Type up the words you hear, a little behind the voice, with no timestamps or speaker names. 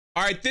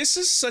All right, this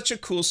is such a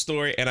cool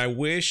story, and I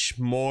wish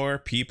more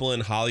people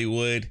in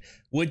Hollywood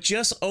would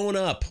just own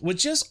up.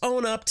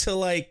 To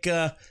like,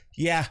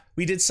 yeah,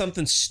 we did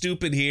something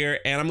stupid here,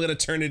 and I'm gonna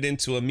turn it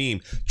into a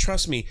meme.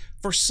 Trust me,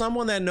 for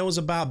someone that knows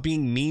about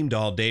being memed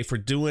all day for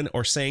doing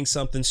or saying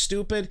something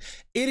stupid,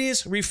 it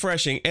is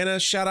refreshing. And a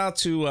shout out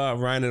to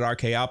Ryan at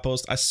RK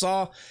Outpost. I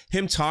saw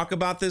him talk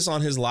about this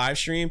on his live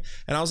stream,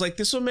 and I was like,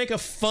 this will make a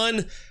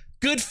fun,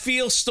 good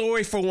feel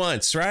story for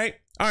once, right?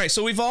 All right,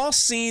 so we've all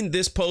seen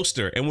this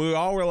poster, and we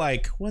all were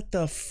like, what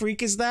the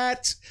freak is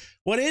that?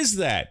 What is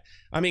that?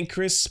 I mean,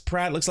 Chris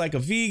Pratt looks like a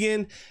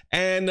vegan,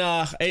 and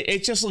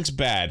it just looks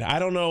bad. I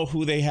don't know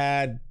who they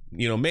had,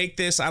 make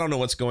this. I don't know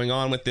what's going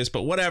on with this,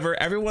 but whatever.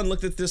 Everyone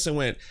looked at this and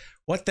went,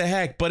 what the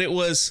heck? But it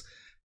was,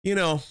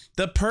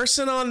 the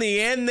person on the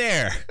end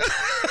there.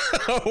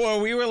 Where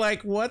we were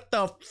like, what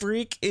the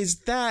freak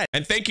is that?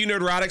 And thank you,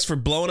 Nerdrotics, for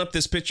blowing up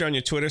this picture on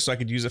your Twitter so I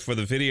could use it for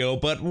the video.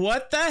 But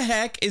what the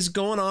heck is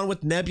going on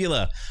with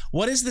Nebula?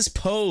 What is this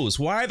pose?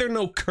 Why are there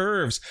no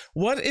curves?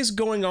 What is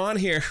going on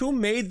here? Who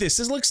made this?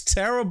 This looks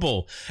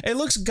terrible. It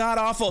looks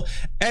god-awful.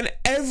 And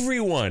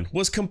everyone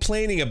was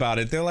complaining about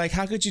it. They're like,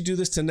 how could you do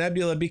this to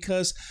Nebula?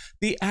 Because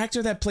the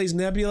actor that plays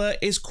Nebula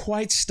is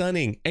quite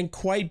stunning and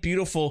quite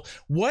beautiful.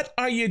 What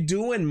are you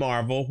doing,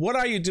 Marvel? What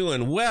are you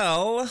doing?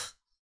 Well,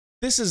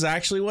 this is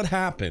actually what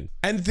happened.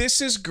 And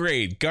this is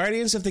great.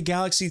 Guardians of the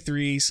Galaxy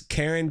 3's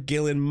Karen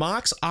Gillan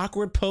mocks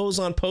awkward pose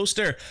on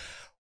poster.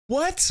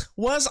 What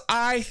was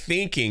I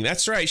thinking?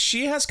 That's right.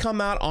 She has come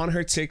out on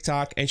her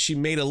TikTok and she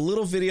made a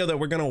little video that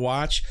we're going to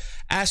watch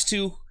as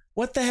to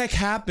what the heck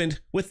happened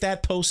with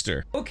that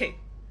poster. Okay,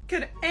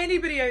 can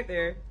anybody out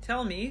there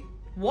tell me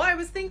what I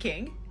was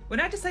thinking when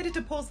I decided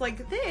to pose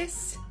like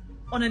this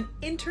on an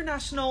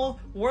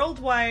international,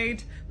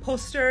 worldwide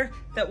poster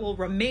that will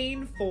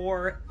remain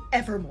for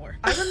evermore?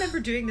 I remember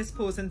doing this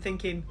pose and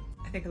thinking,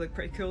 I think I look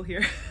pretty cool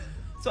here.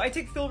 So I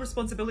take full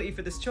responsibility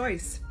for this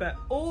choice, but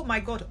oh my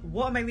god,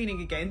 what am I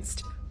leaning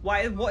against?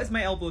 What is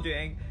my elbow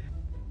doing?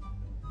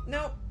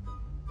 No,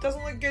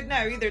 doesn't look good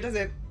now either, does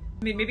it?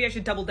 I mean, maybe I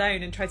should double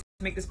down and try to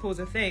make this pose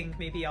a thing.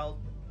 Maybe I'll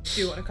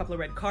do it on a couple of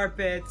red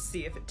carpets,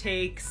 see if it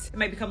takes. It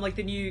might become like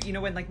the new,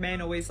 when like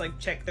men always like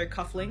check their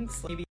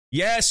cufflinks, maybe.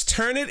 Yes,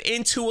 turn it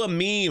into a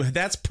meme.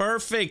 That's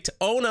perfect.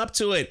 Own up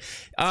to it.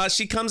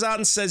 She comes out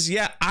and says,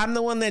 yeah, I'm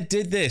the one that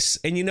did this.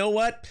 And you know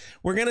what?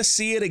 We're going to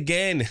see it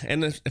again.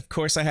 And of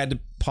course, I had to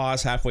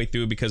pause halfway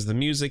through because of the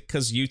music,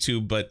 because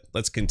YouTube, but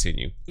let's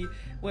continue.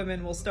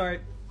 Women will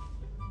start,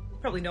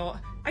 probably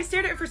not. I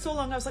stared at it for so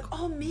long, I was like,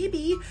 oh,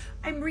 maybe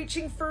I'm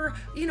reaching for,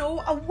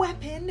 a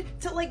weapon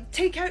to like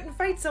take out and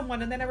fight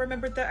someone. And then I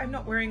remembered that I'm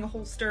not wearing a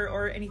holster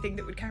or anything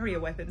that would carry a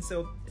weapon,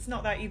 so it's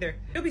not that either.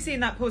 You'll be seeing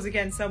that pose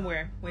again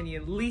somewhere. When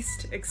you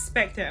least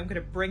expect it, I'm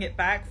gonna bring it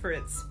back for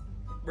its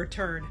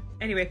return.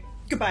 Anyway,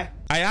 goodbye.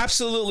 I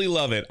absolutely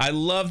love it. I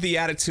love the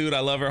attitude.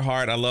 I love her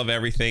heart. I love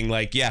everything.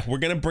 Like, yeah, we're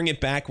gonna bring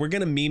it back. We're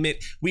gonna meme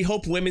it. We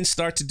hope women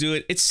start to do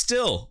it. It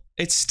still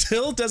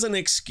doesn't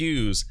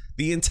excuse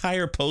the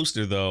entire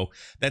poster, though,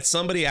 that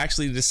somebody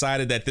actually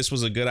decided that this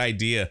was a good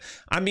idea.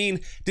 I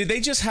mean, did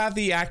they just have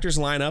the actors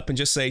line up and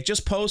just say,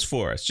 just pose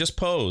for us, just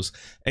pose?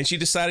 And she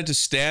decided to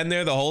stand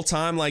there the whole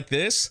time like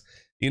this,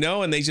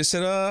 and they just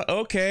said,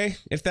 okay,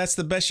 if that's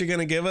the best you're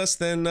gonna give us,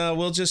 then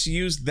we'll just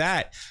use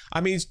that.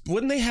 I mean,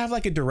 wouldn't they have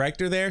like a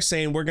director there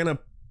saying, we're gonna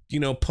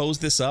pose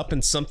this up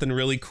in something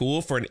really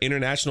cool for an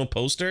international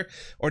poster?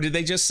 Or did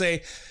they just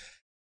say,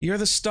 you're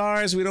the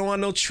stars, we don't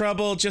want no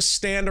trouble, just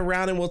stand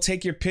around and we'll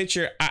take your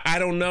picture? I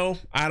don't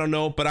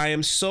know, but I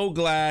am so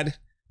glad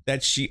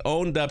that she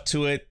owned up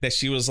to it, that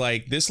she was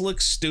like, this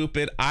looks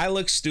stupid, I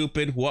look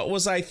stupid, what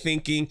was I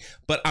thinking?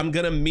 But I'm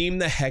gonna meme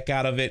the heck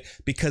out of it,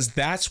 because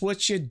that's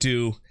what you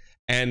do.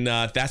 And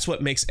that's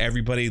what makes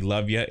everybody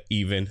love you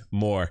even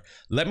more.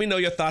 Let me know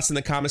your thoughts in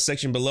the comment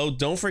section below.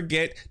 Don't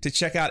forget to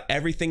check out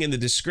everything in the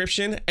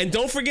description. And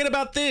don't forget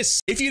about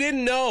this. If you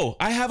didn't know,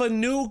 I have a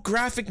new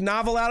graphic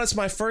novel out. It's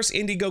my first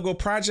Indiegogo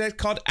project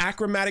called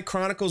Achromatic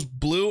Chronicles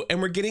Blue,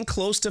 and we're getting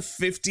close to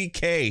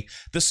 50K.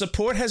 The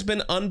support has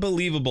been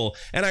unbelievable,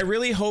 and I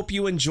really hope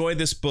you enjoy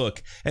this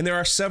book. And there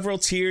are several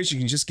tiers. You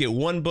can just get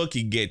one book,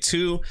 you can get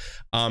two.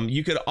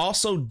 You could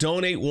also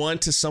donate one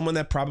to someone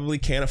that probably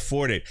can't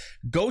afford it.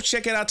 Go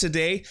check it out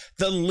today.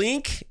 The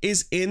link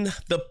is in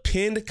the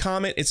pinned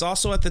comment. It's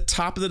also at the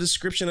top of the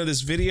description of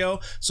this video.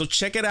 So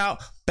check it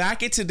out.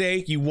 Back it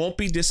today. You won't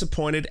be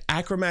disappointed.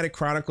 Achromatic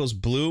Chronicles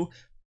Blue.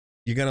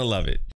 You're gonna love it.